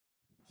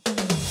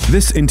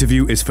This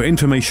interview is for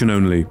information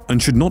only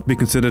and should not be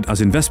considered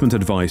as investment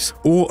advice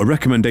or a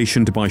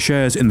recommendation to buy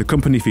shares in the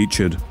company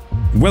featured.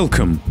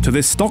 Welcome to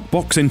this Stock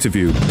Box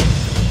interview.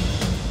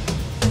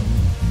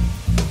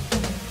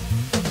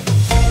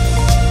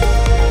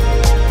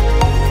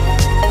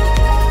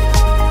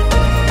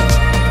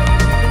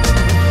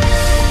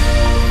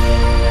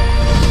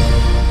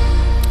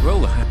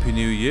 Well, Happy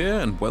New Year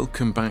and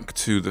welcome back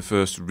to the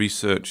first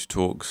research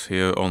talks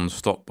here on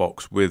Stock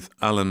Box with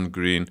Alan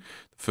Green.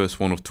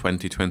 First one of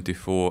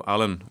 2024.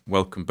 Alan,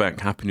 welcome back.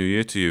 Happy New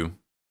Year to you.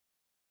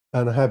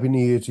 And a Happy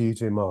New Year to you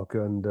too, Mark.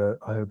 And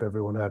I hope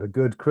everyone had a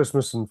good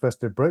Christmas and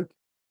festive break.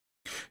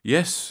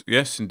 Yes,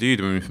 indeed.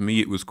 I mean, for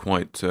me, it was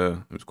quite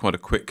a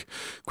quick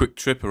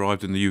trip.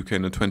 Arrived in the UK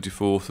on the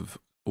 24th of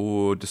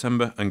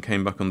December and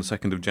came back on the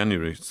 2nd of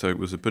January. So it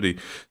was a pretty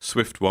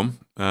swift one.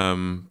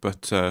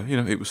 But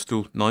it was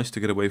still nice to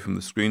get away from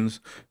the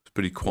screens.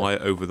 Pretty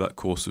quiet over that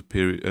course of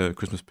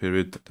Christmas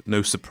period.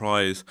 No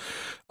surprise,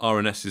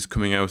 RNS is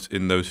coming out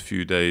in those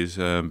few days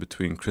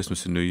between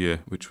Christmas and New Year,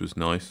 which was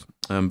nice.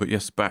 But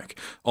yes, back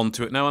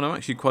onto it now, and I'm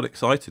actually quite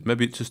excited.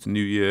 Maybe it's just a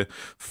new year,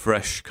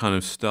 fresh kind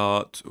of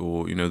start,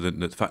 or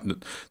the fact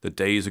that the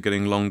days are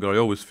getting longer. I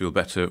always feel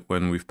better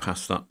when we've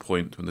passed that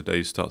point when the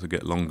days start to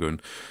get longer,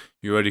 and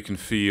you already can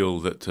feel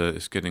that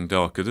it's getting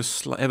darker,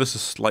 just ever so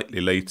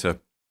slightly later.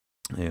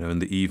 In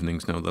the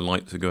evenings now, the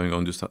lights are going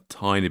on just that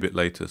tiny bit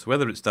later. So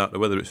whether it's that or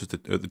whether it's just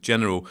the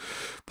general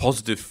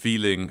positive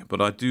feeling, but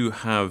I do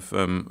have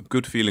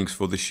good feelings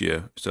for this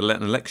year. It's an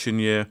election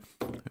year.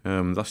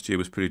 Last year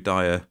was pretty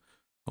dire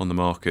on the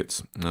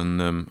markets,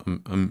 and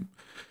I'm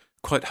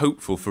quite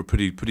hopeful for a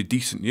pretty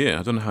decent year.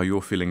 I don't know how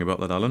you're feeling about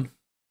that, Alan.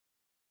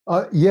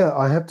 Yeah,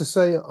 I have to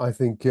say, I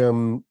think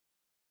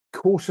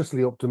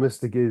cautiously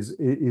optimistic is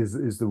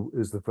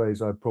the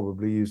phrase I'd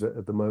probably use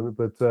at the moment.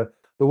 But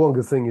the one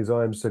good thing is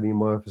I am sitting in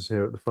my office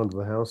here at the front of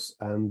the house,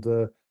 and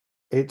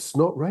it's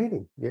not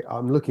raining. Yeah,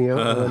 I'm looking out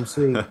and I'm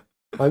seeing,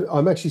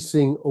 I'm actually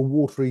seeing a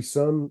watery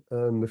sun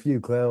and a few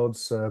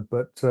clouds.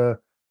 But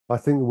I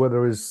think the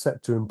weather is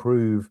set to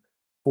improve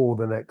for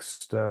the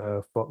next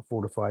 4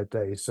 to 5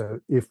 days. So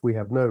if we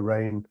have no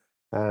rain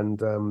and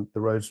the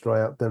roads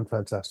dry up, then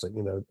fantastic.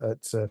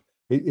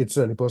 It's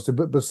certainly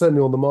positive, but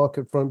certainly on the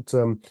market front,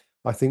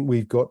 I think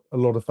we've got a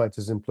lot of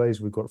factors in place.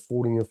 We've got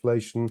falling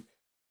inflation.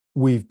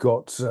 We've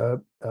got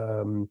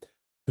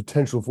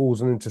potential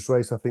falls in interest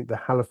rates. I think the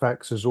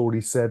Halifax has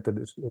already said that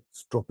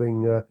it's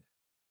dropping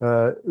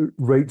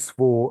rates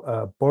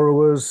for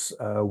borrowers,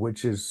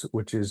 which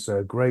is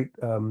great.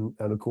 And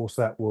of course,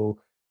 that will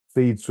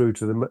feed through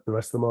to the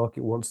rest of the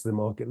market. Once the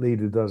market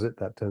leader does it,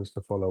 that tends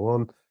to follow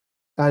on.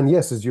 And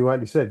yes, as you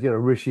rightly said,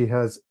 Rishi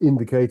has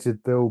indicated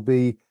there will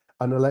be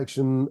an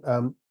election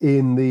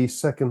in the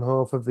second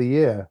half of the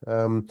year.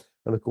 And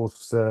of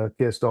course,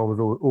 Keir Starmer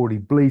was already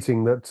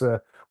bleating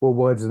that, well,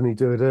 why doesn't he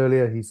do it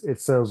earlier? It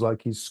sounds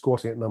like he's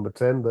squatting at number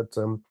 10, but,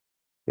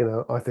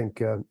 I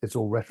think it's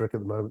all rhetoric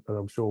at the moment. And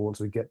I'm sure once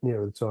we get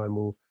nearer the time,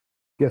 we'll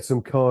get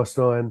some cast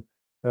iron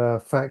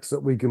facts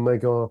that we can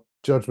make our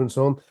judgments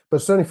on.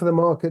 But certainly for the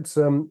markets,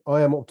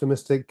 I am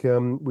optimistic.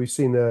 We've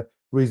seen a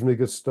reasonably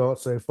good start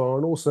so far.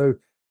 And also,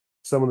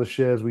 some of the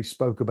shares we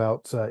spoke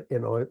about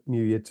in our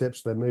New Year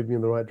tips, they're moving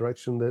in the right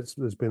direction.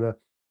 There's been a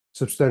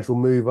substantial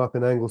move up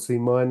in Anglesey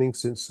mining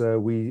since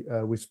we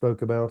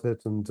spoke about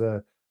it, and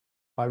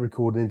I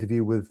recorded an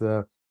interview with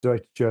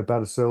Director Joe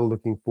Battersill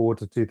looking forward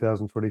to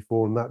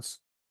 2024, and that's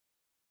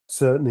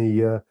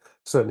certainly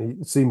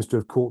seems to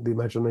have caught the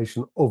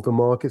imagination of the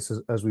markets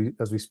as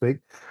we speak.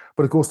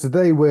 But of course,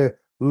 today we're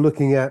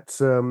looking at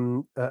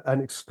an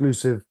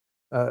exclusive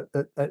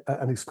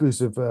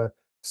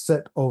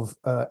set of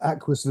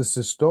Aquis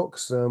listed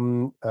stocks,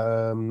 and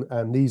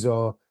these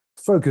are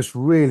focused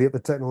really at the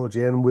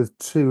technology end, with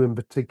two in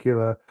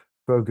particular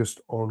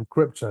focused on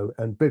crypto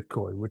and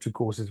Bitcoin, which of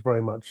course is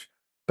very much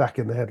back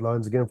in the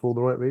headlines again for all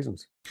the right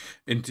reasons.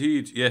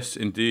 Indeed, yes,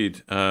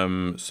 indeed.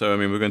 So I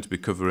mean, we're going to be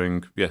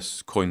covering,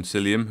 yes,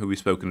 Coinsilium, who we've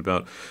spoken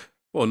about.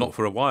 Well, not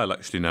for a while,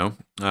 actually, now.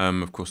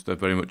 Of course, they're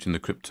very much in the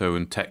crypto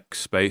and tech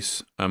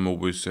space. I'm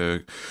always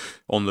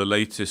on the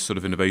latest sort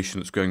of innovation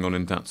that's going on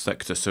in that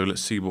sector. So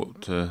let's see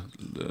what the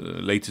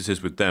latest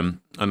is with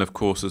them. And of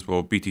course, as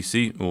well,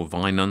 BTC, or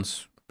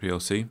Vinanz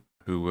PLC,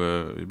 who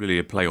really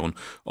a play on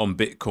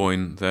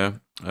Bitcoin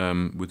there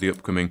with the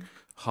upcoming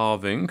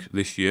halving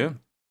this year.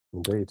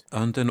 Indeed.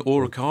 And then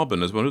Aura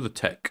Carbon as well, another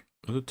tech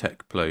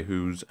play,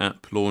 whose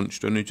app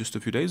launched only just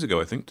a few days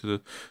ago, I think, to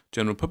the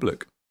general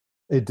public.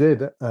 It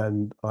did,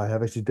 and I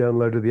have actually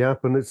downloaded the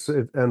app, and it's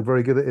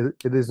very good.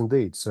 It is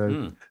indeed.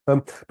 So,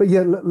 but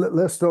yeah,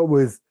 let's start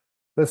with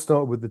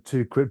the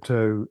two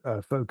crypto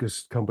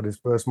focused companies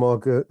first.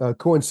 Mark,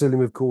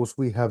 Coinsilium, of course,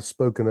 we have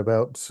spoken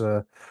about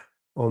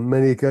on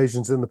many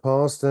occasions in the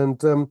past,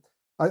 and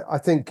I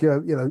think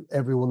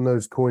everyone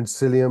knows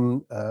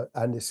Coinsilium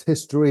and its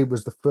history. It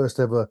was the first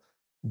ever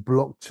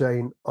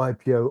blockchain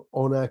IPO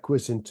on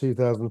Aquis in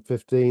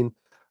 2015.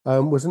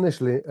 Was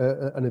initially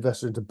an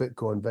investor into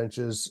Bitcoin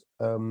ventures,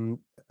 or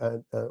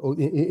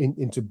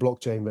into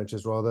blockchain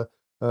ventures rather,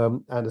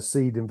 and a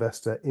seed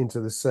investor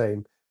into the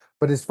same.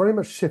 but it's very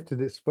much shifted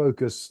its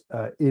focus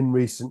in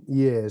recent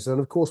years. And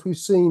of course, we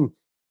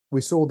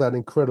saw that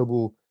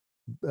incredible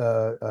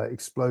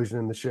explosion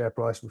in the share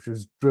price, which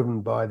was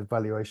driven by the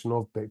valuation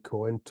of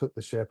Bitcoin, took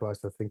the share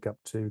price, I think, up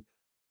to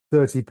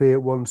 30p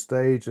at one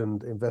stage,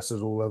 and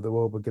investors all over the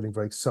world were getting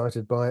very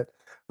excited by it.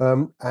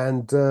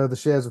 And the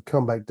shares have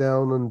come back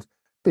down and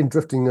been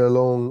drifting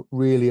along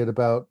really at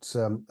about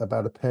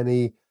a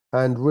penny,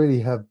 and really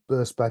have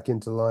burst back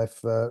into life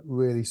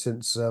really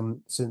since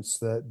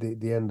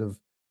the end of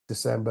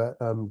December,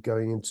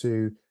 going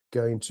to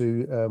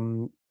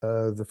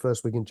the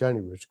first week in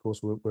January, which of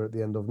course we're at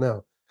the end of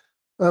now.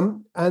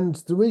 And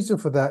the reason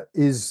for that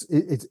is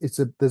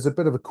there's a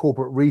bit of a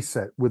corporate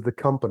reset with the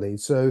company.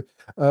 So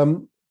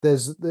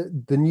there's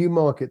the new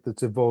market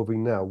that's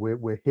evolving now.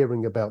 We're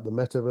hearing about the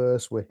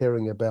metaverse. We're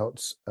hearing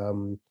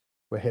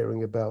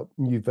about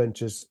new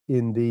ventures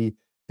in the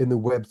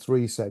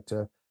Web3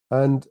 sector,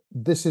 and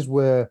this is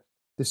where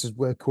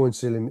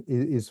Coinsilium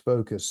is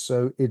focused.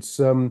 So it's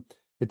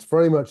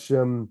very much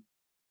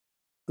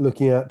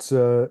looking at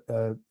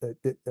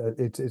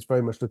it's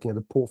very much looking at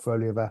a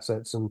portfolio of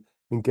assets and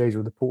engage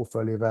with the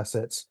portfolio of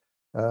assets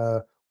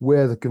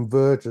where the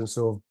convergence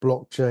of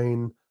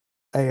blockchain,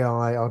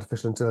 AI,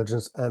 artificial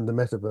intelligence, and the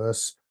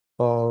metaverse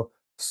are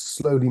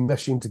slowly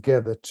meshing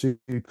together to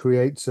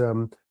create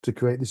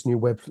this new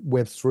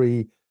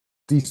Web3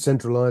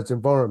 decentralized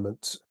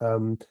environment.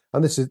 And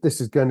this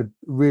is going to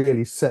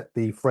really set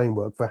the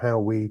framework for how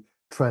we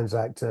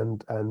transact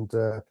and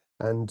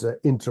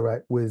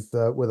interact with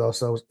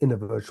ourselves in a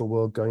virtual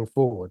world going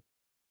forward.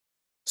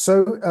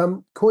 So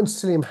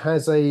Coinsilium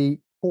has a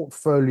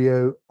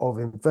portfolio of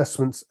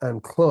investments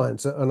and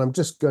clients, and I'm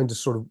just going to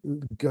sort of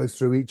go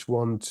through each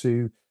one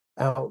to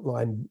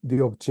outline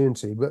the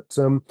opportunity.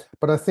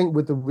 But I think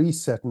with the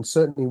reset, and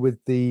certainly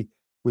with the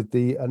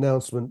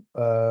announcement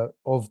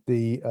of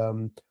the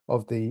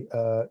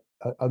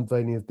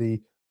unveiling of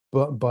the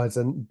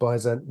Byzant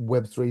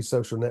Web3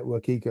 social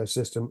network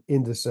ecosystem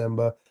in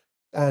December,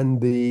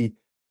 and the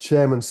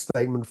chairman's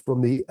statement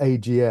from the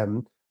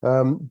AGM,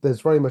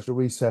 there's very much a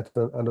reset,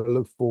 and I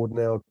look forward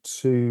now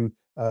to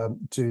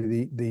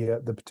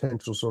the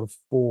potential sort of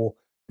for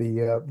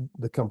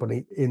the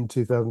company in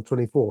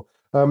 2024.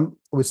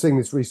 We're seeing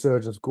this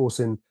resurgence, of course,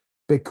 in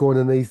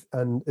Bitcoin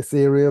and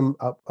Ethereum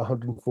up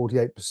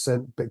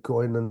 148%,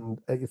 Bitcoin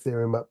and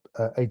Ethereum up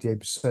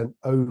 88%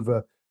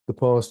 over the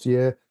past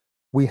year.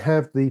 We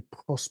have the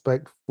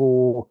prospect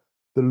for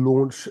the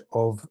launch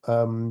of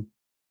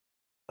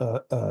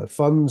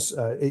funds,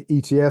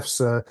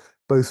 ETFs,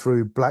 both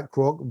through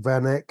BlackRock,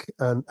 VanEck,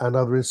 and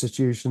other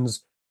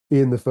institutions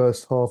in the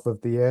first half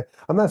of the year.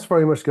 And that's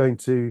very much going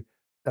to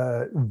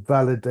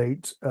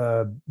validate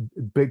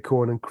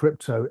Bitcoin and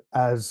crypto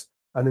as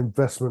an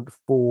investment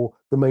for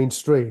the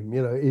mainstream.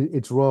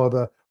 It's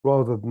rather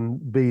than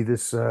be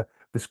this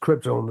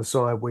crypto on the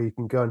side where you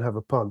can go and have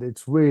a punt.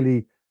 It's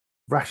really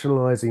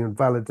rationalizing and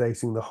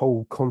validating the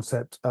whole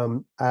concept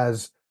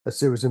as a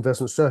serious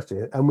investment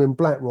strategy. And when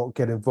BlackRock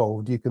get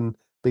involved, you can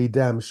be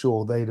damn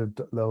sure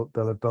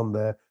they'll have done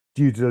their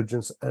due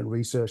diligence and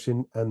research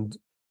and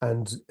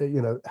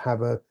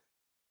have a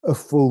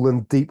full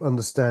and deep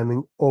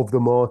understanding of the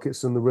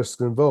markets and the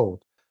risks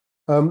involved.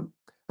 And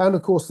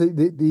of course,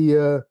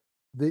 the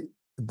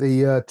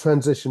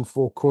transition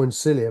for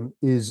Coinsilium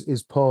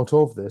is part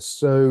of this.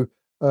 So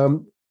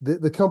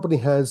the company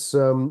has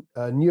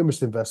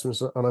numerous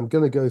investments, and I'm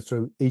going to go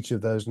through each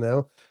of those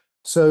now.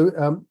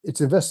 So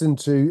it's invested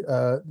into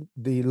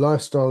the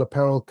lifestyle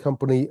apparel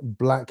company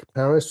Black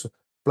Paris.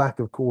 Black,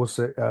 of course,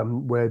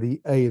 where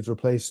the A is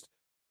replaced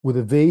with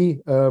a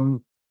V.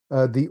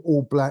 The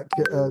All Black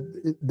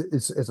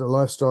is a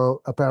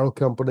lifestyle apparel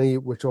company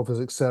which offers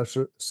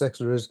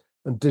accessories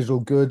and digital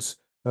goods.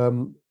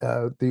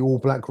 The All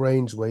Black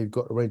range, where you've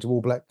got a range of all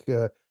black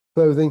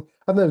clothing,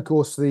 and then of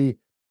course the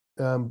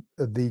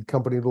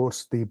company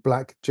launched the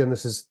Black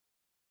Genesis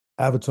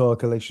Avatar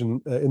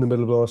collection in the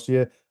middle of last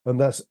year, and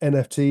that's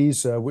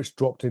NFTs, which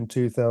dropped in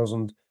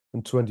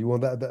 2021.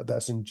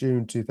 That's in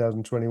June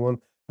 2021,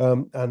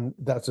 and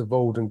that's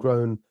evolved and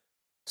grown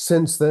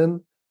since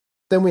then.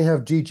 Then we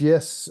have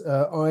GGS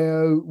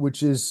IO,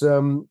 which is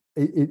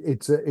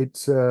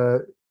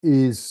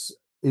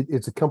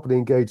it's a company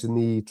engaged in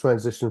the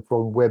transition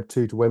from Web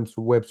 2 to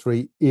Web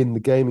 3 in the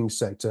gaming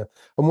sector.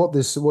 And what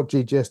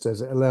GGS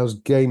does, it allows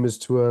gamers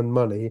to earn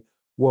money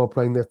while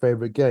playing their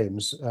favorite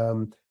games,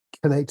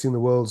 connecting the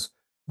world's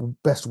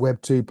best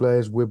Web 2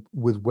 players with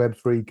Web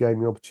 3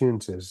 gaming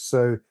opportunities.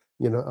 So,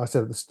 I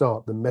said at the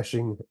start, the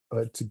meshing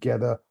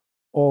together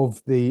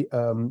of the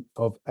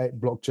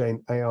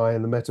blockchain, AI,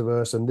 and the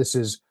metaverse, and this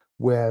is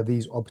where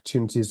these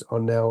opportunities are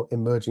now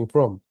emerging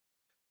from.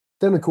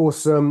 Then, of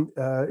course,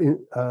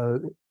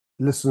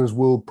 listeners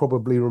will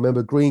probably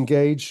remember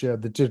GreenGage,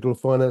 the digital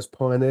finance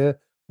pioneer,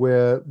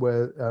 where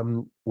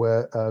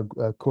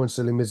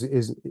Coinsilium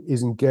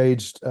is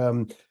engaged.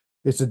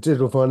 It's a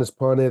digital finance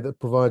pioneer that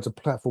provides a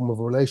platform of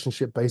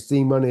relationship-based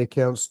e-money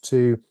accounts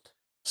to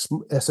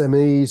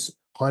SMEs,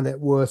 high net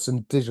worths,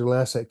 and digital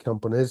asset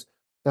companies.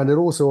 And it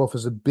also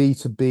offers a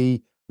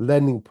B2B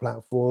lending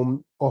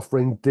platform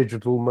offering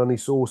digital money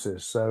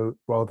sources. So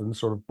rather than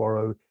sort of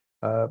borrow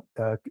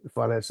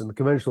finance in the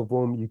conventional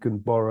form, you can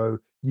borrow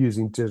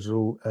using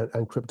digital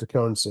and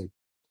cryptocurrency.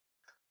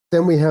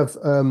 Then we have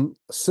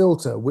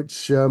Silta,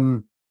 which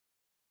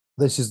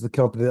this is the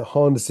company that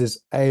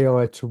harnesses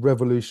AI to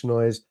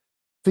revolutionize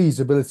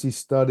feasibility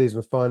studies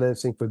and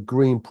financing for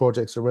green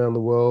projects around the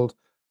world.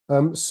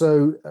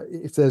 So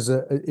if there's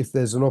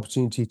an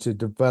opportunity to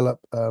develop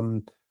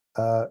a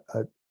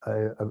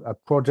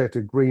project,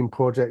 a green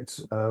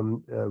project,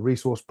 a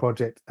resource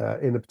project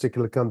in a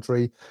particular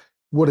country,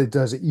 what it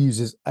does, it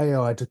uses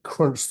AI to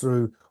crunch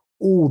through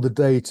all the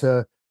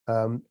data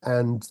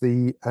and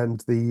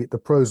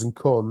the pros and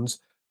cons,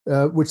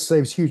 which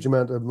saves huge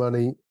amount of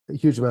money,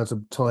 huge amounts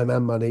of time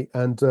and money,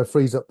 and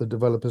frees up the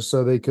developers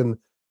so they can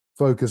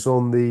focus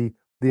on the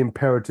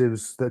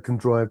imperatives that can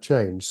drive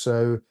change.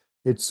 So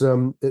it's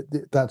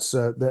that's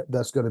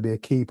going to be a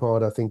key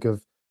part, I think,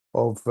 of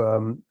all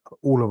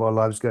of our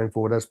lives going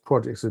forward as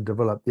projects are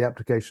developed. The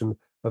application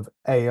of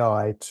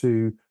AI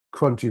to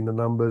crunching the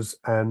numbers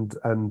and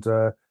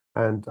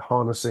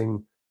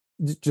harnessing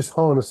just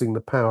harnessing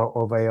the power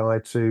of AI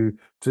to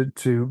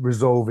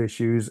resolve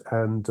issues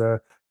and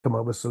come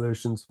up with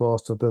solutions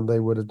faster than they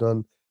would have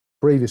done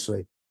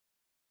previously.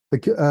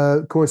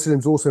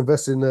 Coinsilium's also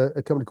invested in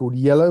a company called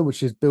Yellow,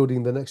 which is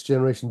building the next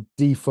generation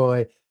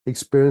DeFi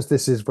experience.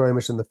 This is very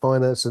much in the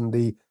finance and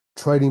the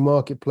trading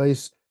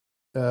marketplace.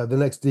 The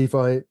next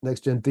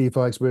gen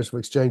DeFi experience for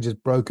exchanges,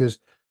 brokers,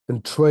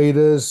 and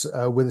traders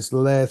with its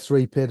layer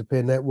 3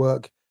 peer-to-peer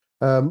network,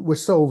 which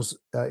solves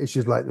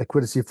issues like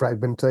liquidity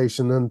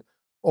fragmentation and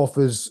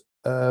offers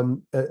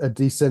a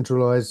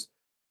decentralized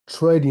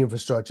trading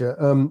infrastructure.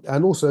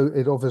 And also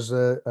it offers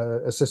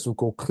a system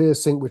called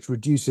ClearSync, which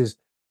reduces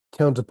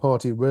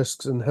counterparty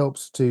risks and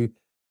helps to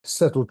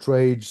settle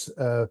trades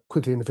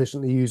quickly and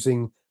efficiently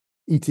using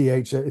ETH,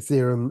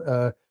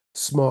 Ethereum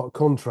smart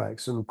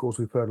contracts. And of course,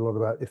 we've heard a lot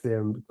about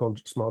Ethereum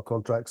smart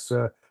contracts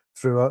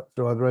through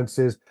other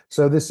entities.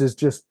 So this is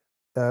just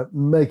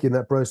making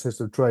that process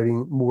of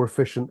trading more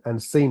efficient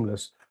and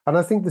seamless. And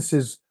I think this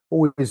is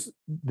always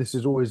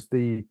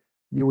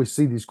you always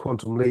see these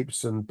quantum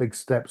leaps and big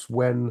steps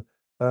when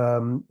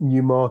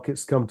new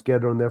markets come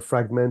together and they're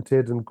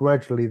fragmented and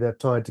gradually they're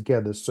tied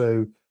together.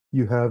 So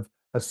you have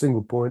a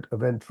single point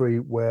of entry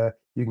where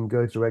you can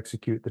go to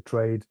execute the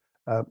trade,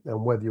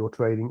 and whether you're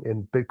trading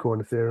in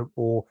Bitcoin, Ethereum,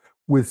 or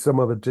with some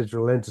other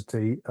digital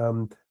entity,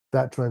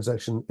 that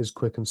transaction is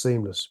quick and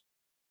seamless.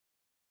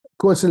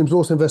 Coinsilium is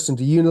also invested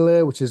into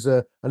Unilayer, which is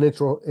an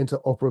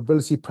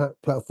interoperability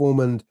platform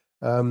and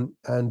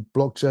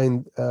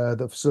blockchain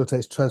that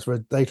facilitates transfer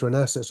of data and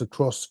assets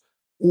across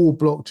all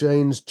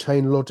blockchains.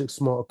 Chain logic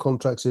smart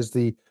contracts is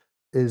the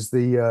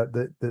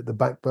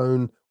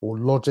backbone, or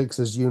logics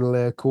as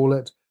Unilayer call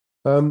it.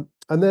 And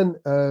then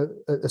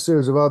a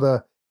series of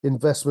other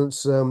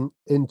investments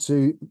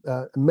into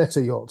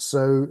meta yachts.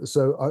 So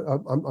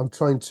I'm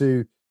trying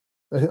to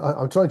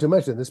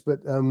imagine this, but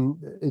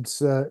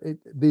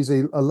these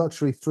are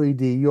luxury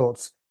 3D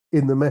yachts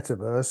in the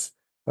metaverse,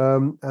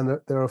 and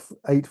there are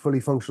 8 fully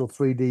functional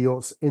 3D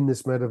yachts in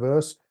this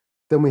metaverse.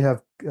 Then we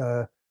have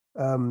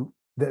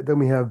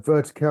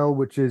Vertical,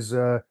 which is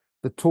the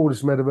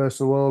tallest metaverse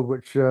in the world,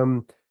 which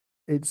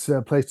it's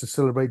a place to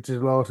celebrate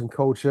digital art and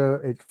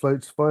culture. It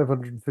floats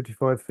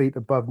 555 feet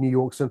above New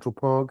York Central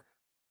Park,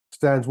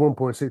 stands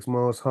 1.6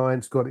 miles high, and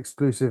it's got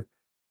exclusive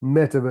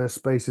metaverse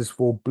spaces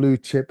for blue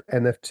chip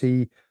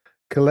NFT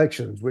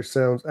collections, which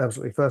sounds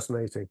absolutely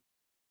fascinating.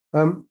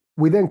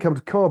 We then come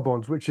to Car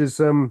Bonds, which is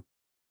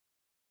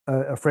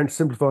a French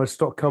simplified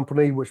stock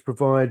company which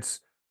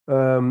provides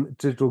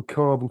digital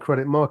carbon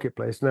credit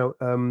marketplace. Now,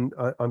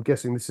 I'm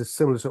guessing this is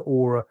similar to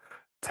Aura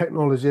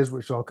Technologies,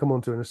 which I'll come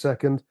on to in a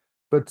second.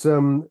 But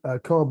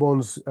Car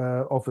Bonds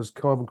offers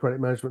carbon credit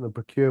management and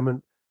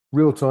procurement,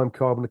 real-time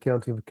carbon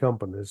accounting for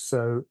companies.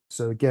 So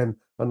again,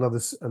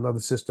 another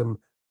system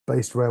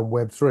based around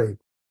Web3.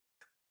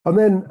 And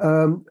then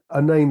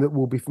a name that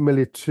will be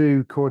familiar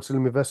to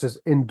Coinsilium investors,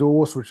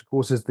 Endorse, which of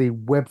course is the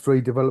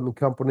Web3 development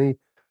company,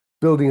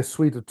 building a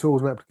suite of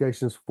tools and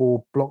applications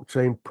for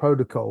blockchain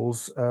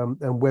protocols and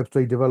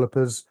Web3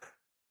 developers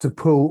to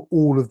pull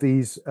all of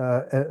these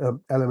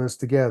elements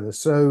together.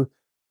 So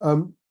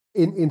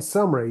in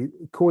summary,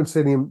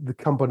 Coinsilium, the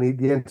company,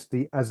 the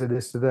entity as it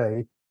is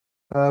today,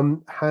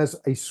 has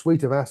a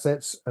suite of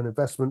assets and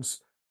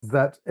investments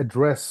that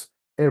address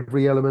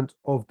every element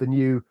of the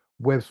new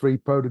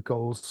Web3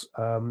 protocols,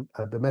 the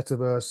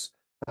metaverse,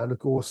 and of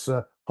course,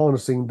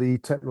 harnessing the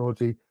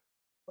technology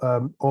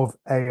of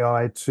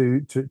AI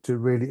to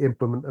really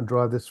implement and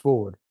drive this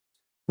forward.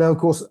 Now, of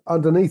course,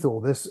 underneath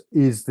all this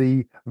is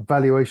the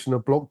valuation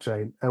of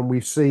blockchain, and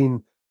we've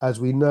seen, as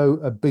we know,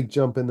 a big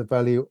jump in the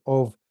value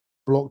of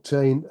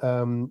blockchain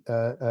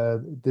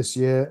this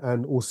year,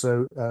 and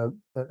also not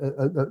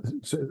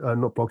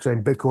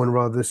blockchain, Bitcoin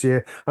rather this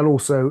year, and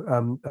also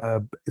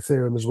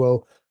Ethereum as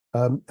well,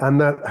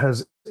 and that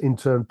has in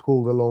turn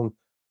pulled along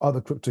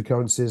other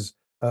cryptocurrencies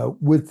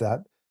with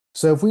that.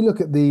 So if we look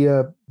at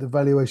the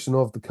valuation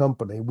of the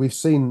company, we've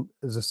seen,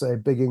 as I say, a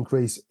big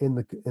increase in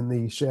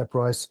the share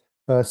price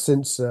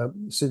since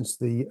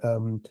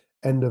the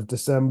end of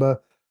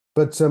December.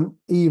 But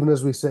even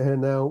as we sit here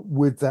now,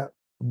 with that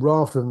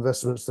raft of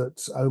investments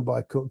that's owned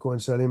by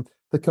Coinsilium,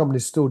 the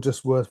company's still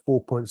just worth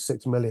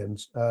 4.6 million,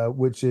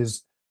 which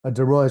is a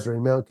derisory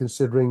amount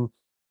considering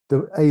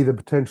the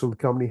potential the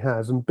company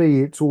has, and B,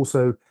 it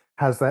also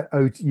has that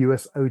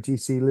US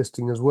OTC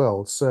listing as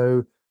well.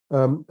 So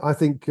I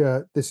think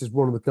this is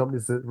one of the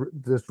companies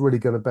that's really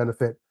going to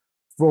benefit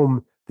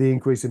from the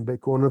increase in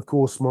Bitcoin. And of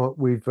course, Mark,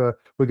 we're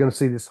going to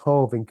see this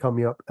halving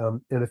coming up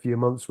in a few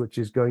months, which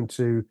is going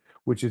to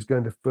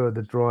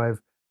further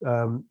drive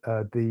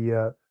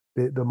the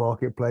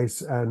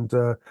marketplace. And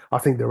I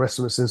think there are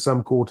estimates in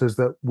some quarters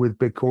that with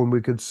Bitcoin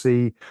we could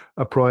see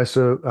a price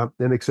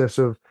in excess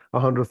of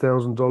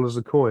 $100,000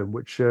 a coin,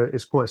 which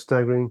is quite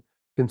staggering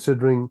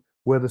considering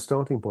where the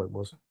starting point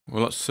was.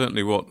 Well, that's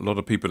certainly what a lot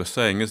of people are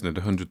saying, isn't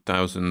it?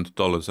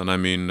 $100,000. And I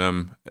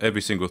mean,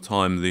 every single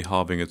time the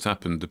halving has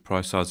happened, the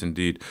price has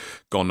indeed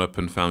gone up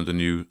and found a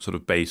new sort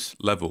of base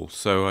level.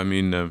 So, I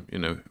mean,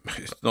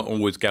 it's not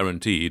always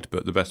guaranteed,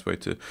 but the best way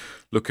to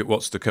look at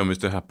what's to come is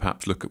to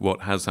perhaps look at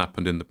what has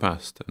happened in the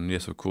past. And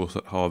yes, of course,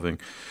 that halving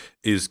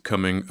is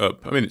coming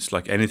up. I mean, it's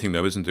like anything,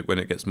 though, isn't it? When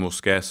it gets more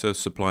scarcer,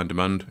 supply and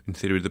demand, in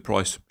theory, the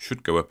price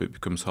should go up. It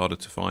becomes harder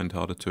to find,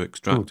 harder to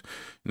extract.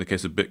 In the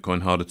case of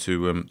Bitcoin, harder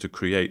to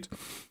create.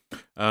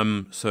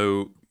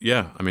 So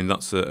yeah, I mean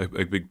that's a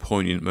big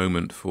poignant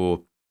moment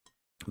for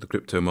the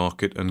crypto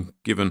market, and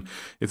given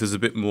if there's a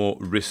bit more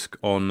risk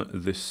on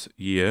this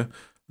year,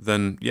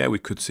 then yeah, we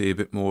could see a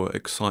bit more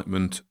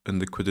excitement and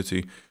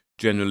liquidity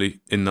generally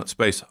in that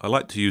space. I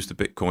like to use the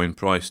Bitcoin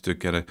price to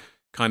get a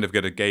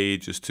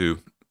gauge as to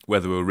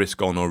whether we're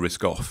risk on or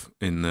risk off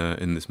in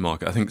this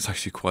market. I think it's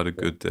actually quite a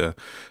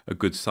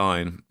good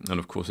sign, and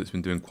of course it's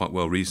been doing quite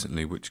well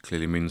recently, which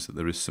clearly means that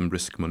there is some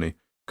risk money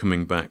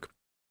coming back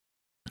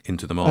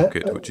into the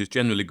market, which is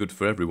generally good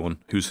for everyone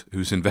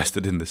who's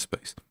invested in this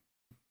space.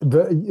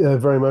 Yeah,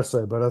 very much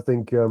so. But I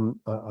think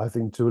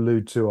to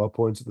allude to our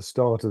points at the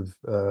start of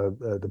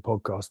the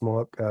podcast,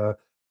 Mark,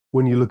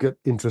 when you look at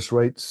interest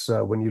rates,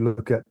 when you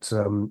look at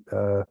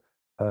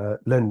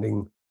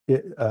lending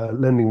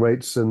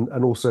rates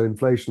and also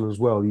inflation as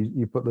well,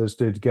 you put those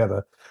two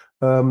together.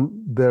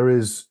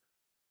 We're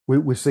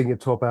seeing it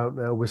top out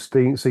now. We're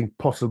seeing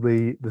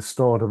possibly the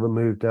start of a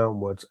move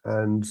downwards,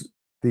 and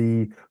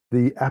the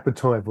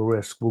appetite for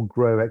risk will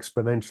grow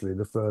exponentially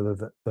the further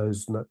that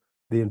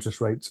the interest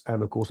rates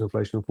and of course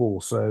inflation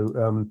fall.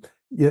 So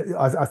yeah,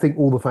 I think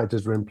all the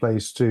factors are in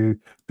place to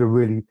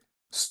really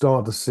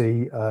start to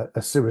see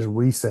a serious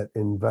reset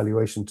in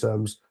valuation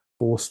terms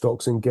for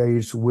stocks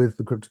engaged with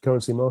the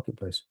cryptocurrency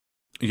marketplace.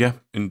 Yeah,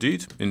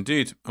 indeed,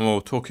 indeed. And while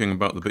we're talking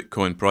about the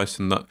Bitcoin price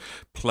and that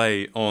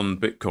play on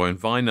Bitcoin,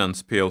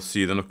 Vinanz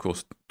PLC, then of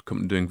course,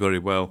 company doing very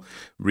well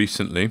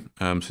recently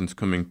since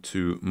coming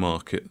to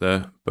market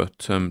there. But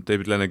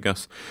David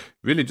Lenegas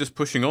really just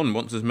pushing on,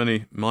 wants as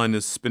many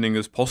miners spinning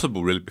as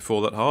possible, really,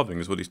 before that halving,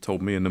 is what he's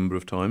told me a number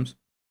of times.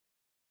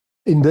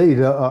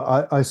 Indeed,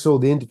 I saw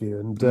the interview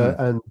and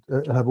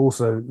have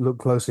also looked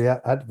closely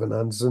at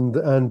Vinanz and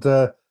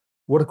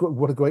what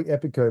a great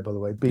epico, by the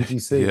way,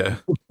 BTC. Yeah.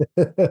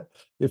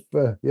 If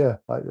yeah,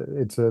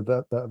 it's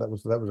that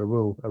was a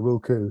real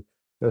coup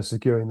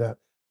securing that.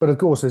 But of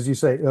course, as you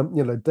say, David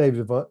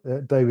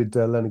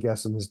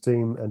Lenegas and his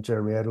team and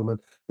Jeremy Edelman,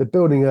 they're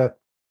building a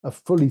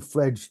fully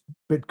fledged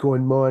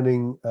Bitcoin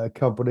mining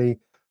company,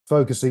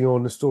 focusing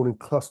on installing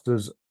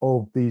clusters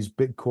of these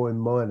Bitcoin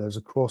miners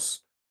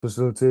across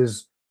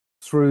facilities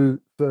through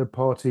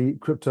third-party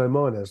crypto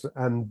miners,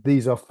 and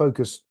these are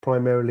focused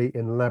primarily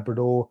in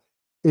Labrador,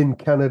 in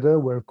Canada,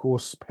 where of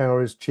course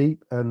power is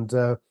cheap, and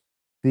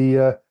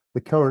the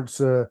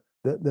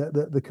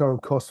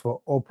current cost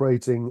for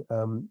operating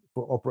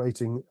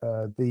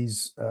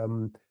these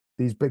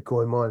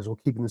Bitcoin miners or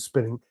keeping them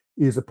spinning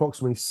is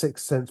approximately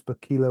 6 cents per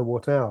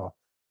kilowatt hour.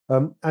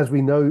 As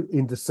we know,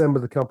 in December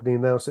the company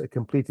announced it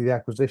completed the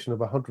acquisition of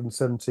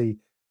 170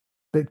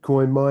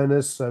 Bitcoin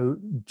miners, so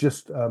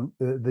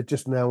they're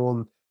just now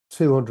on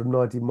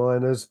 290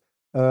 miners,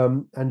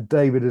 and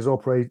David is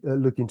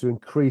looking to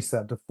increase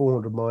that to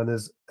 400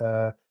 miners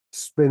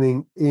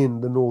spinning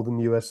in the northern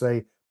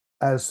USA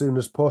as soon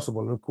as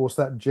possible. And of course,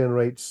 that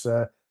generates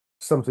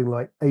something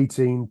like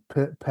 18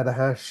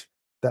 petahash.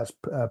 That's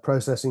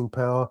processing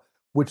power,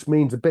 which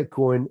means a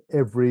Bitcoin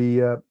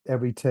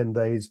every 10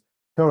 days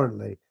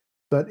currently.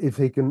 But if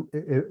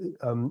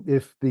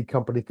the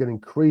company can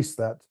increase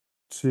that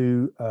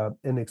to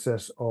in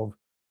excess of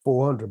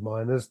 400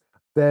 miners,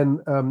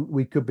 then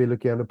we could be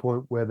looking at a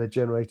point where they're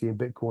generating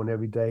Bitcoin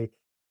every day,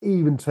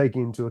 even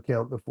taking into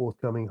account the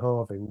forthcoming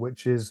halving,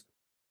 which is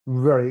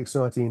very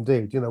exciting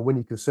indeed. When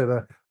you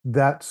consider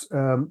that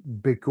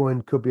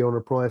Bitcoin could be on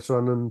a price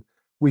run, and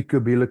we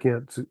could be looking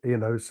at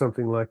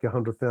something like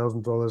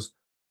 $100,000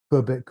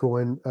 per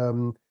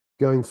Bitcoin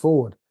going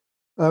forward.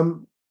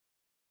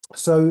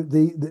 So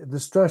the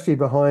strategy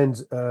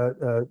behind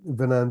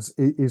Vinanz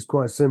is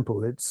quite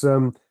simple. It's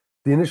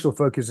the initial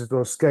focus is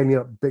on scaling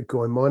up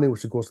Bitcoin mining,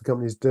 which of course the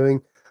company is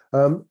doing.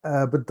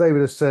 But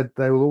David has said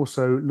they will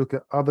also look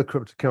at other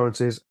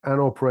cryptocurrencies and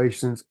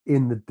operations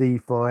in the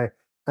DeFi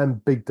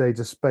and big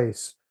data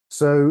space.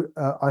 So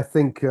I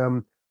think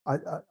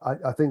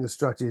I think the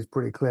strategy is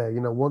pretty clear. You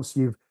know, once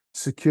you've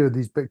secured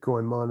these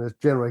Bitcoin miners,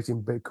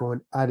 generating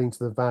Bitcoin, adding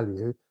to the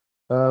value,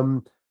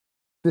 um,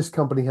 this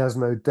company has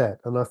no debt,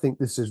 and I think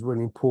this is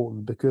really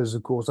important because,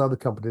 of course, other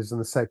companies in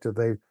the sector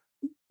they've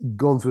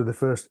gone through the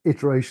first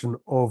iteration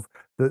of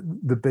the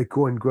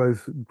Bitcoin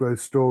growth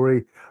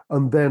story,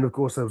 and then of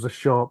course there was a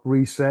sharp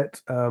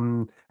reset,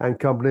 and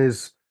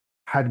companies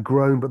had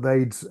grown, but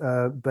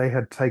they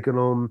had taken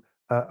on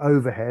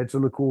overheads,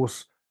 and of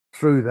course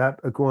through that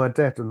acquired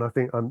debt. And I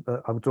think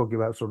I'm talking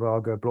about sort of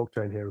Argo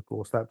blockchain here. Of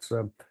course, that's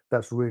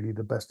really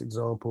the best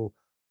example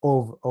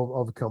of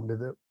a company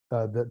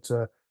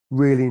that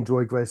really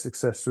enjoyed great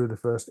success through the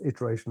first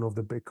iteration of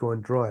the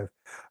Bitcoin drive.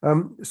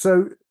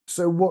 So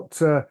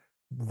what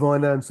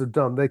Vinanz have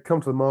done. They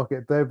come to the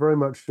market. They're very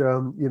much,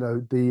 you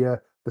know,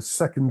 the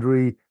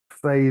secondary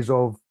phase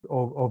of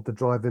the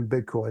drive in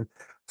Bitcoin.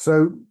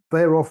 So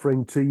they're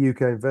offering to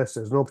UK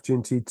investors an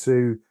opportunity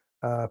to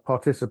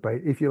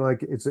participate. If you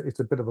like, it's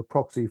a bit of a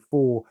proxy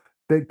for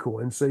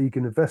Bitcoin. So you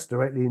can invest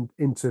directly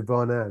into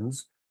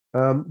Vinanz.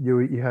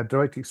 You have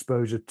direct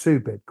exposure to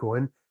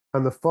Bitcoin,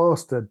 and the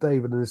faster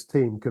David and his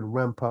team can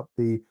ramp up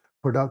the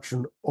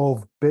production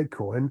of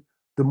Bitcoin,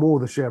 the more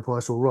the share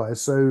price will rise.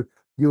 So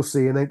you'll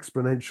see an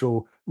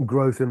exponential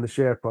growth in the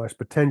share price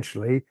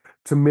potentially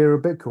to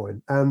mirror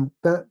Bitcoin. And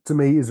that to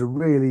me is a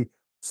really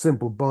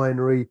simple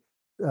binary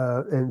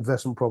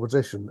investment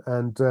proposition.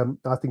 And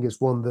I think it's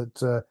one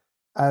that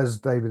as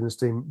David and his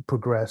team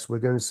progress, we're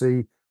going to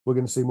see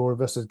more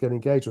investors get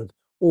engaged with.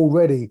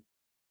 Already,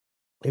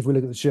 if we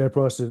look at the share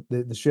price,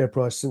 the share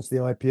price since the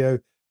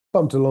IPO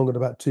bumped along at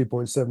about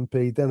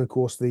 2.7p. Then, of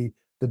course, the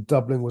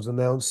doubling was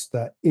announced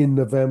in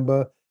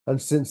November,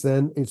 and since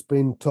then it's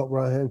been top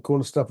right hand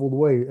corner stuff all the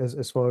way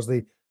as far as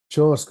the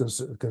chart's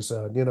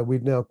concerned. You know,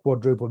 we've now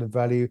quadrupled in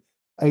value,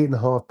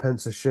 8.5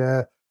 pence a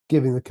share,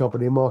 giving the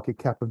company a market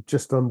cap of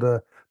just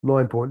under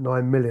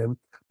 9.9 million.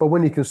 But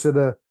when you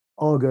consider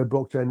Argo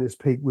blockchain at its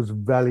peak was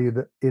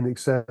valued in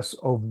excess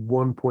of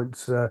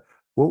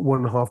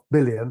 1.5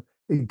 billion,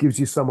 it gives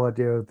you some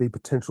idea of the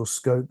potential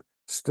scope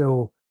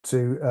still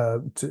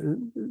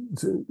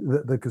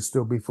that could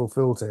still be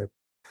fulfilled here.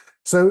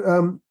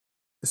 So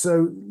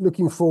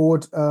looking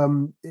forward,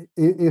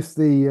 if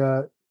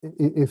David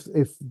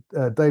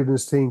and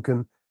his team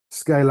can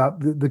scale up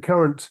the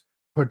current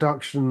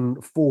production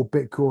for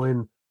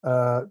Bitcoin,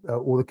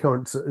 or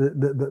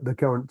the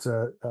current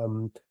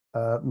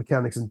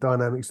mechanics and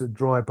dynamics that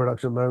drive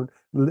production at the moment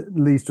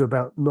leads to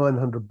about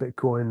 900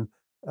 Bitcoin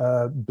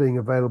being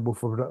available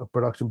for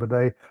production per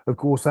day. Of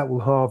course, that will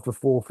halve the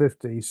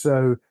 450.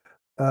 So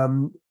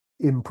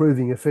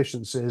improving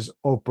efficiencies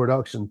of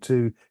production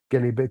to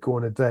getting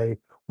Bitcoin a day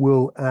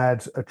will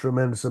add a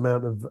tremendous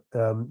amount of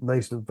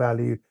nascent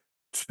value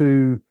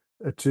to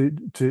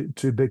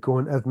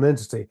Bitcoin as an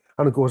entity.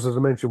 And of course, as I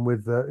mentioned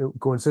with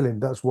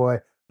Coinsilium, that's why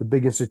the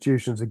big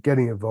institutions are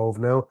getting involved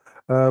now.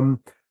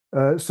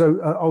 So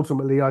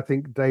ultimately, I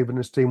think Dave and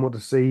his team want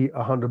to see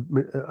 100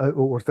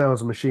 or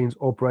 1,000 machines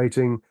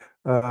operating,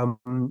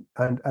 and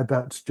at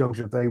that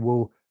juncture, they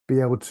will be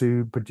able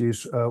to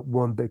produce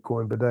 1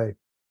 Bitcoin per day.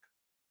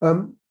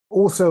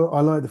 Also,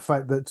 I like the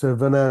fact that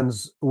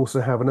Vinanz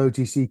also have an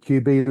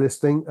OTCQB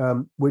listing,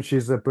 which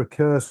is a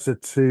precursor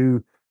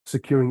to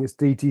securing its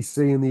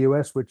DTC in the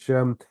US, which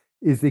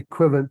is the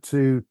equivalent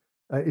to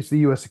it's the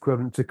US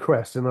equivalent to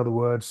Crest. In other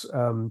words,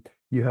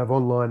 you have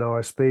online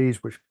RSPs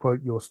which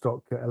quote your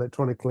stock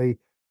electronically,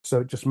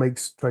 so it just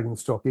makes trading the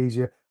stock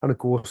easier, and of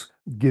course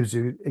gives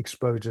you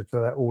exposure to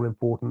that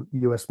all-important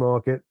US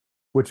market,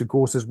 which of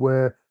course is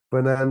where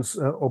Vinanz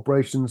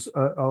operations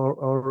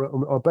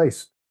are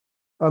based.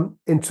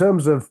 In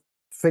terms of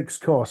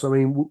fixed costs, I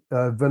mean,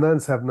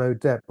 Vinanz have no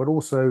debt, but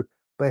also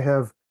they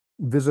have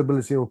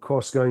visibility on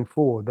costs going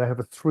forward. They have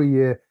a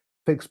 3-year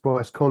fixed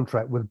price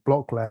contract with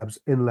Block Labs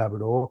in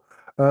Labrador,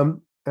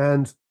 and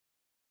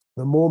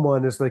the more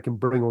miners they can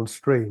bring on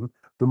stream,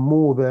 the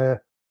more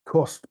their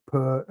cost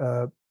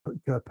or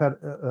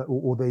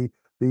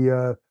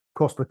the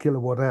cost per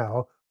kilowatt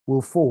hour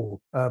will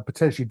fall,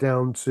 potentially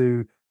down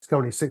to it's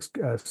currently 6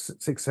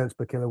 cents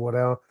per kilowatt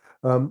hour.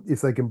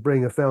 If they can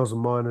bring 1,000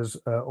 miners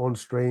on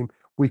stream,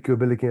 we could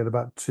be looking at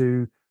about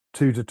two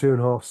to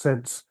 2.5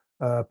 cents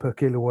per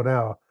kilowatt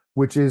hour,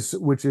 which is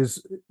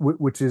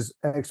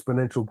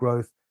exponential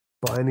growth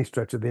by any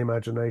stretch of the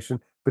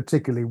imagination,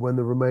 particularly when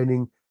the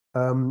remaining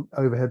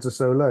overheads are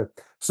so low.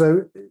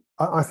 So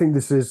I think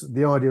this is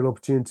the ideal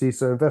opportunity.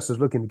 So investors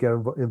looking to get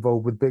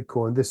involved with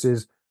Bitcoin, this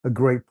is a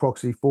great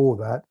proxy for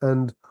that,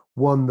 and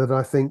one that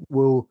I think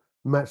will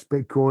match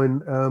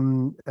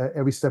Bitcoin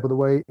every step of the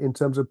way in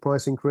terms of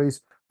price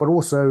increase. But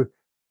also,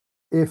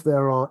 if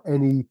there are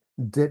any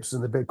dips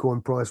in the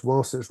Bitcoin price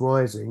whilst it's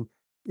rising,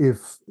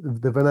 if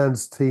the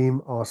Vinanz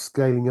team are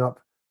scaling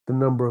up the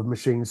number of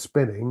machines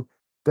spinning,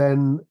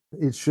 then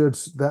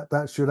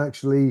that should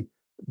actually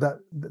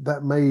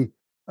that may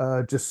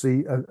just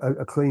see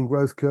a clean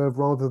growth curve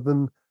rather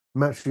than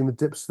matching the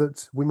dips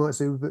that we might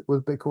see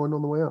with Bitcoin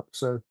on the way up.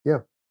 So yeah,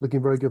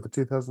 looking very good for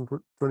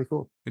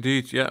 2024.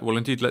 Indeed, yeah. Well,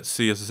 indeed. Let's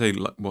see, as I say,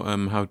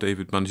 how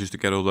David manages to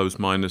get all those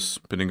miners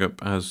spinning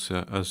up as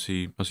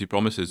he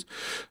promises,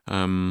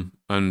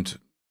 and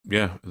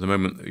yeah, at the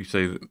moment you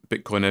say that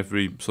Bitcoin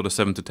every sort of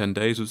 7 to 10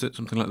 days, was it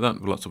something like that?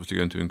 Well, that's obviously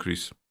going to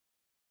increase,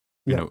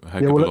 Yeah, a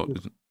heck yeah. of a Well, lot,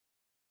 isn't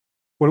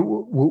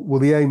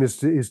the aim is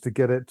to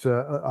get it.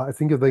 I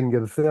think if they can get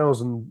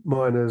 1,000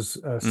 miners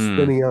it? Mm,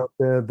 spinning out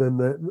there, then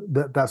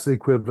that's the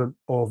equivalent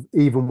of,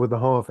 even with the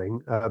halving,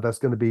 that's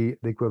going to be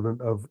the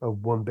equivalent of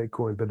 1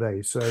 Bitcoin per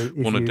day. So if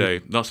one a you, day.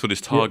 That's what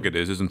his yeah, target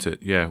is, isn't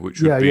it? Yeah, which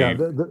would yeah,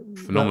 be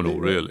phenomenal,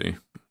 really.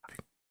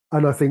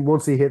 and I think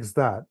once he hits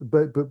that,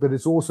 but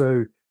it's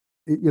also,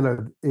 you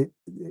know,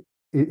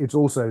 it's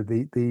also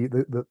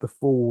the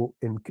fall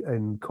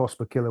in cost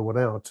per kilowatt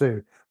hour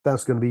too.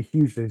 That's going to be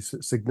hugely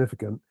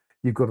significant.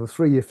 You've got a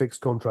 3-year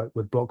fixed contract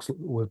with Block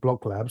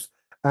Labs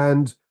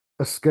and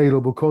a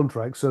scalable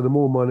contract. So the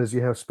more miners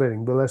you have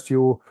spinning, the less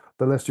your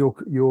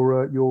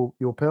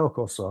power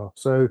costs are.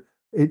 So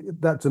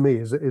that to me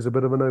is a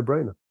bit of a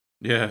no-brainer.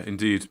 Yeah,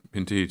 indeed,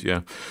 indeed,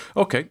 yeah.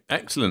 Okay,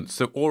 excellent.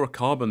 So Aura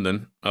Carbon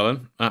then,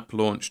 Alan, app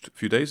launched a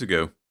few days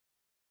ago.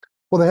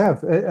 Well, they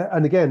have,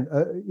 and again,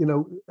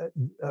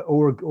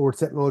 Aura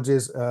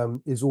Technologies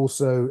is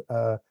also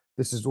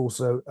this is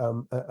also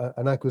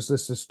an Aquis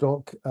listed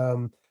stock.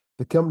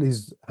 The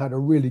company's had a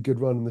really good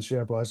run in the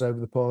share price over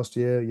the past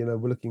year. You know,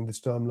 we're looking this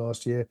time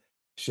last year,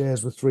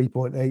 shares were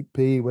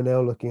 3.8p. We're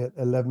now looking at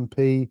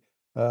 11p,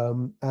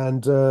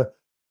 and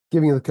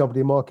giving the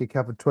company a market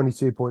cap of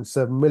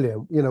 22.7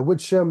 million. You know,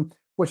 which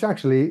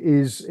actually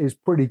is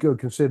pretty good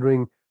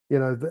considering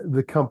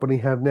the company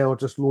have now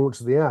just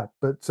launched the app,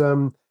 but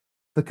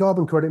the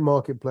carbon credit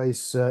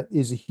marketplace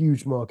is a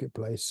huge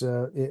marketplace.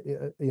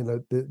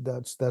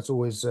 That's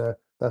always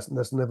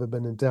that's never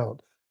been in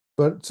doubt.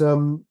 But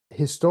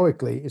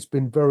historically, it's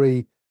been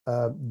very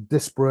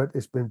disparate.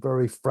 It's been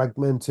very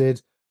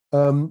fragmented,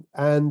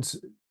 and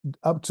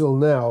up till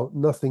now,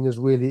 nothing has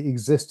really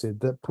existed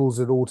that pulls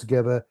it all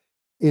together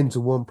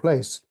into one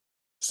place.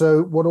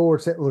 So, what Aura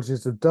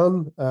Technologies have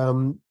done,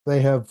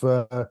 they have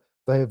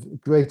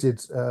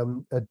created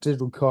a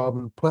digital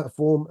carbon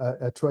platform,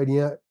 a trading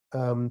app.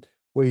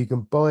 Where you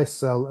can buy,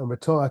 sell, and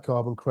retire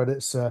carbon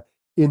credits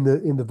in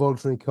the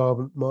voluntary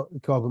carbon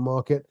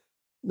market.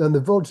 And the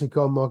voluntary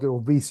carbon market, or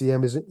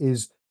VCM,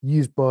 is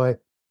used by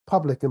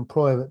public and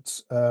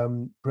private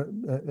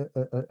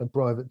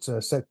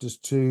sectors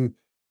to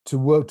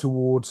work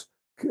towards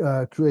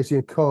creating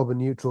a carbon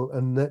neutral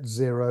and net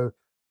zero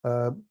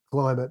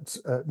climate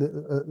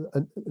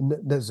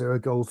net zero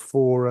goals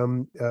for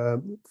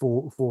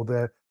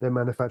their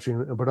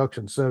manufacturing and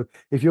production. So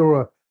if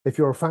you're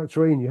a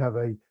factory and you have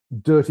a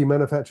dirty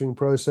manufacturing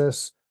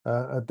process,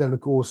 then of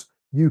course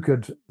you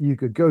could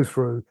go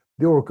through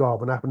the Aura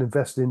Carbon app and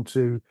invest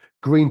into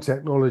green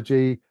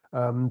technology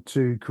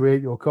to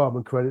create your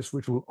carbon credits,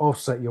 which will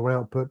offset your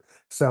output.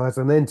 So as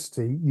an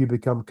entity, you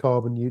become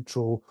carbon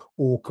neutral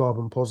or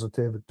carbon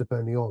positive,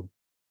 depending on.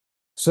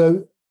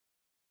 So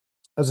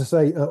as I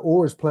say,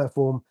 Aura's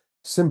platform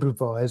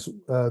simplifies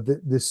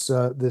this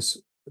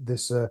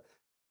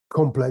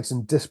complex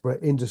and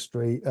disparate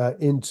industry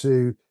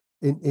into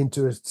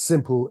a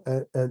simple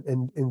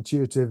and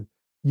intuitive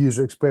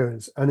user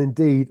experience. And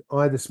indeed,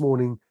 I this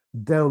morning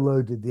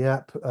downloaded the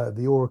app,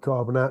 the Aura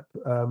Carbon app.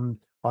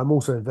 I'm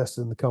also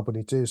invested in the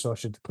company too, so I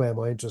should declare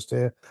my interest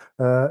here.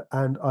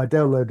 And I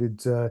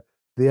downloaded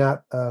the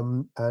app,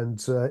 and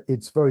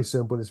it's very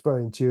simple. It's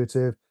very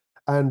intuitive,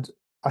 and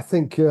I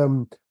think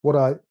what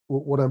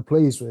I'm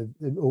pleased with,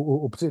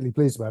 or particularly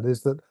pleased about,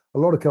 is that a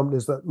lot of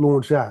companies that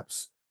launch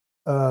apps,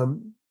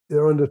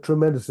 they're under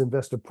tremendous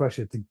investor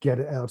pressure to get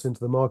it out into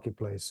the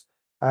marketplace.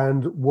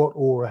 And what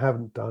Aura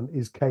haven't done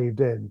is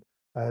caved in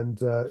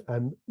and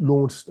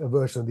launched a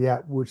version of the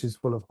app which is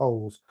full of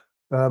holes.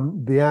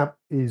 The app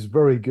is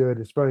very good.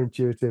 It's very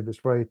intuitive. It's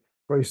very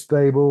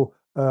stable,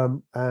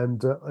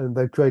 and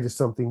they've created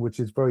something which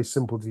is very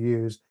simple to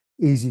use,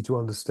 easy to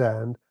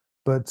understand,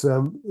 but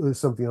it's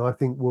something I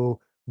think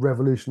will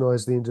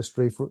revolutionize the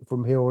industry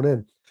from here on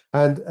in.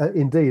 And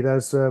indeed,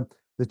 as the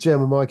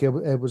chairman Mike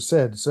Edwards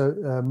said, so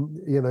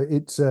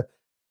it's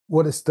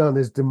what it's done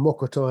is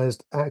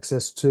democratized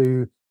access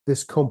to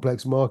this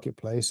complex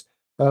marketplace,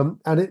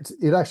 and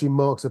it actually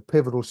marks a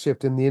pivotal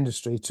shift in the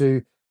industry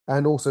too,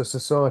 and also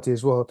society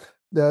as well.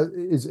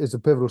 Is a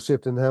pivotal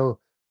shift in how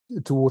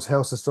towards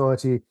how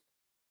society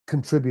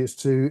contributes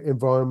to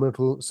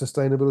environmental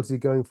sustainability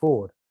going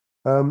forward.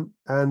 And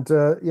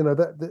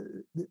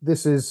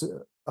this is,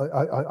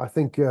 I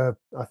think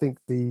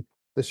the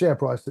share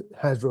price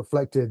has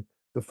reflected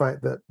the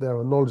fact that there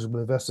are knowledgeable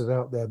investors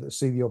out there that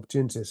see the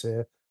opportunities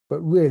here. But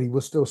really,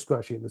 we're still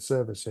scratching the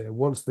surface here.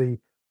 Once the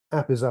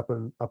app is up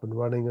and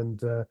running,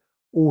 and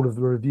all of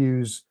the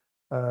reviews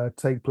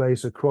take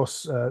place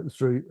across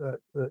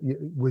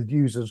with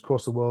users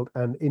across the world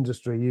and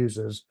industry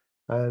users,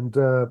 and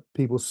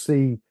people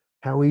see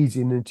how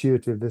easy and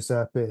intuitive this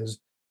app is,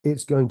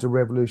 it's going to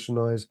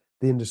revolutionize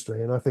the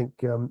industry. And I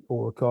think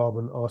Aura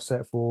Carbon are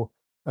set for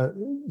a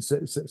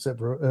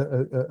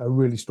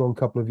really strong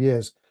couple of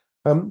years.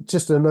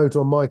 Just a note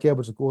on Mike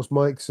Edwards, of course.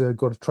 Mike's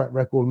got a track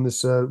record in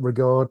this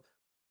regard.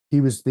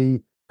 He was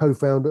the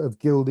co-founder of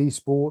Guild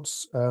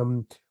Esports,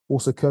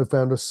 also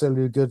co-founder of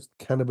Cellular Goods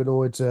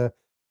Cannabinoids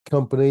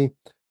company,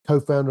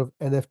 co-founder of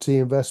NFT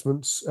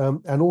Investments,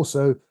 and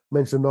also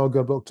mentioned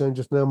Argo Blockchain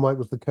just now. Mike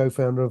was the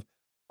co-founder of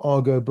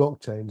Argo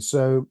Blockchain.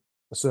 So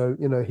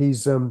you know,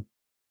 he's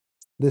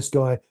this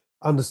guy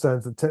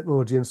understands the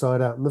technology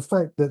inside out, and the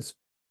fact that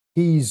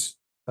he's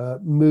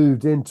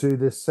moved into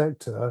this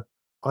sector,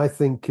 I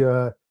think,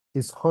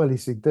 is highly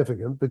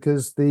significant,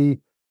 because he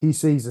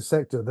sees a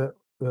sector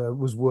that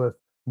was worth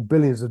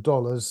billions of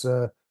dollars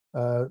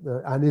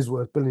and is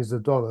worth billions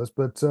of dollars,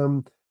 but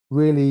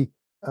really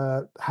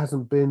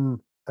hasn't been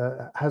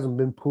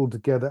pulled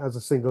together as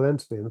a single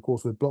entity. And of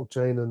course, with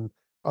blockchain and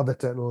other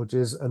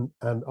technologies and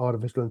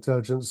artificial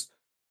intelligence,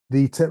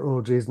 the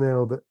technology is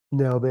now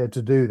there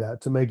to do that,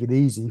 to make it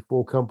easy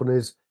for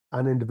companies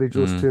and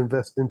individuals to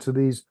invest into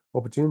these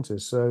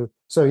opportunities. So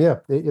yeah,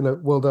 you know,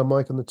 well done,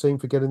 Mike and the team,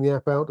 for getting the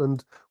app out,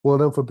 and well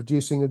done for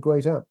producing a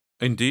great app.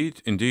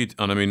 Indeed, indeed.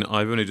 And I mean,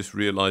 I've only just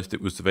realised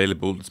it was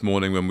available this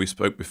morning when we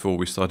spoke before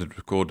we started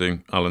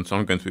recording, Alan. So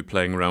I'm going to be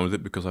playing around with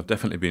it, because I've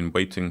definitely been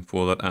waiting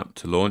for that app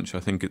to launch. I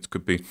think it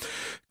could be,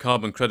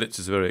 carbon credits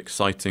is a very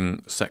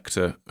exciting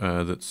sector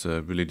that's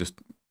really just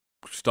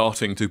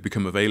starting to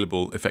become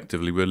available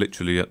effectively. We're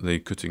literally at the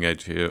cutting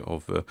edge here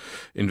of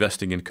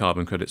investing in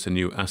carbon credits, a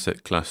new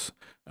asset class.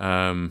 You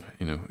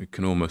know, it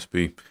can almost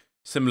be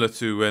similar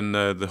to when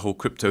the whole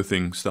crypto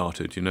thing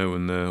started, you know,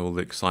 and all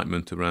the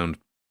excitement around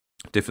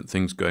different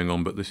things going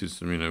on. But this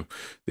is, you know,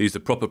 these are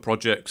proper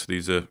projects.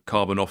 These are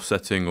carbon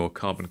offsetting or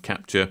carbon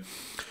capture,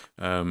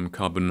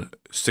 carbon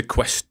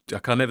sequester. I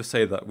can never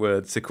say that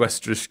word,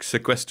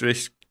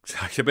 sequestrish.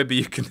 Maybe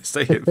you can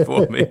say it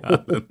for me,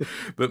 Alan.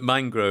 But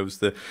mangroves,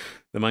 the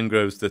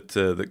mangroves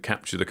that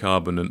capture the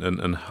carbon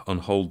and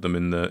hold them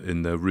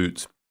in their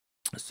roots.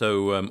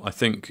 So I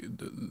think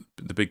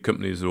the big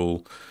companies are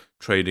all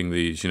trading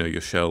these, you know, your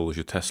Shells,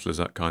 your Teslas,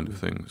 that kind of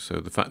thing. So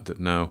the fact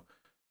that now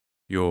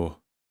your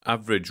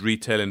average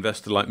retail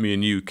investor like me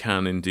and you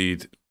can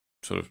indeed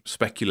sort of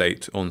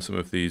speculate on some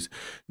of these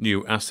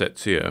new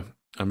assets here,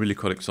 I'm really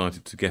quite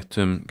excited to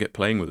get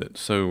playing with it.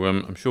 So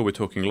I'm sure we're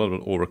talking a lot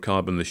about Aura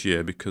Carbon this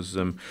year, because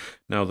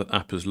now that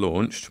app has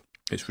launched,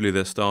 it's really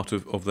their start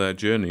of their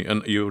journey.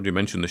 And you already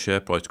mentioned the share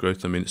price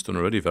growth. I mean, it's done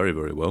already very,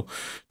 very well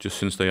just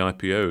since they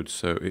IPO'd.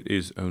 So it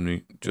is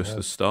only just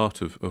the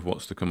start of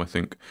what's to come, I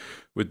think,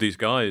 with these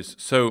guys.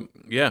 So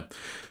yeah,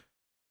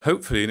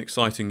 hopefully an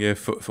exciting year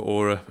for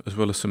Aura, as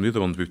well as some of the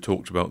other ones we've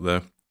talked about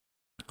there.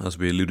 As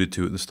we alluded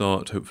to at the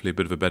start, hopefully a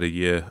bit of a better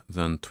year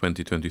than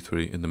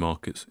 2023 in the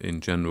markets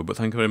in general. But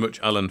thank you very much,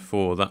 Alan,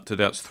 for that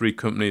today. That's 3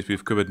 companies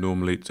we've covered.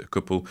 Normally it's a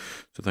couple.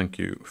 So thank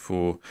you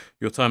for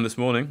your time this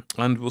morning,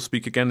 and we'll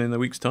speak again in a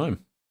week's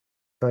time.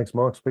 Thanks,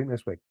 Mark. Speak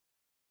next week.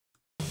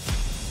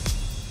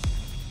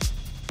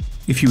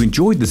 If you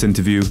enjoyed this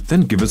interview,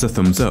 then give us a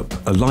thumbs up,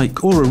 a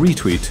like or a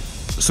retweet.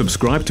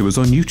 Subscribe to us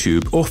on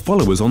YouTube or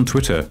follow us on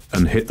Twitter,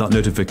 and hit that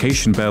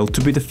notification bell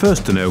to be the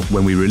first to know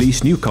when we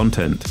release new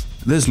content.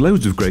 There's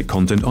loads of great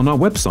content on our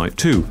website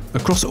too,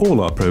 across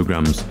all our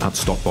programs at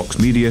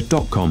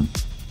stockboxmedia.com.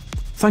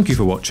 Thank you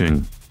for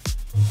watching.